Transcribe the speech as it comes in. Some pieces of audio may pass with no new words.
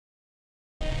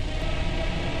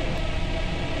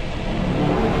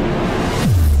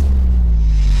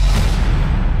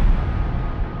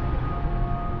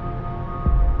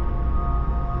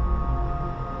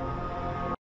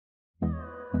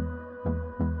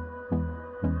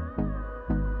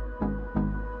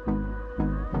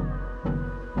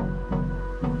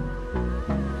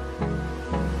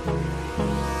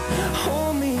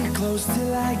close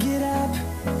till I get up.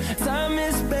 Time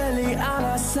is barely on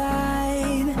our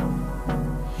side.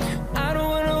 I don't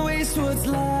wanna waste what's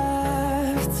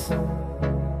left.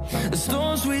 The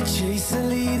storms we chase are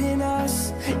leading us,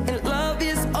 and love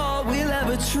is all we'll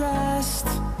ever trust.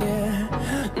 Yeah,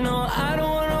 no, I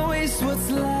don't wanna waste what's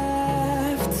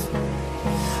left.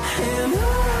 And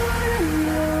on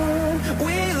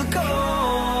we'll go,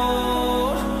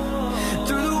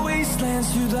 through the wastelands,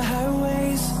 through the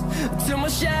highways, till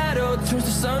my shadow turns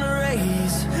to sun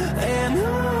rays. And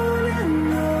on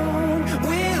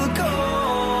we'll go,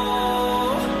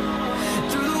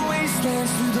 through the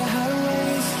wastelands, through the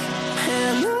highways,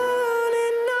 and on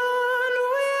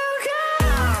we'll go.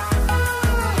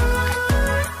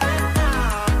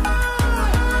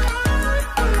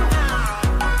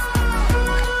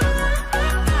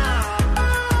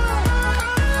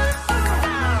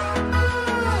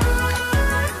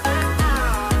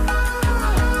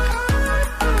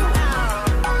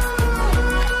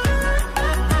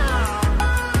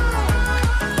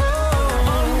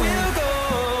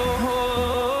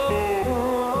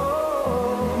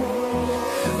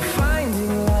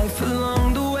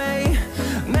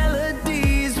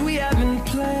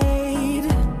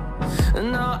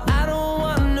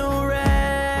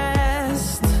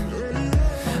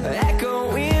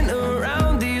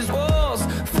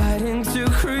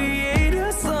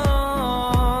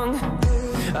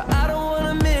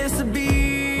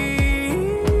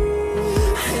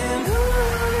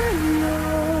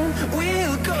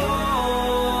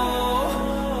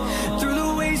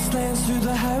 Through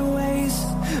the highways,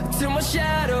 till my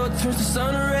shadow turns to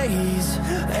sun rays.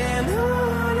 And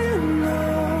on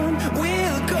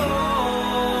we'll go,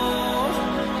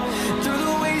 through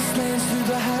the wastelands, through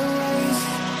the highways,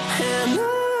 and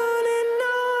on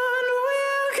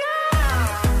we'll go.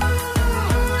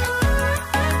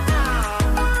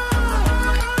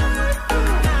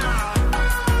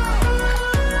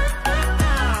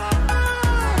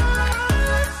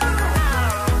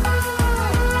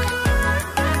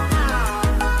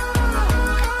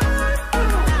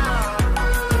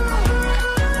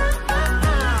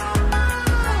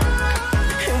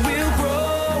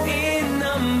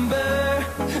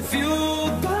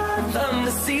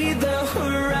 See the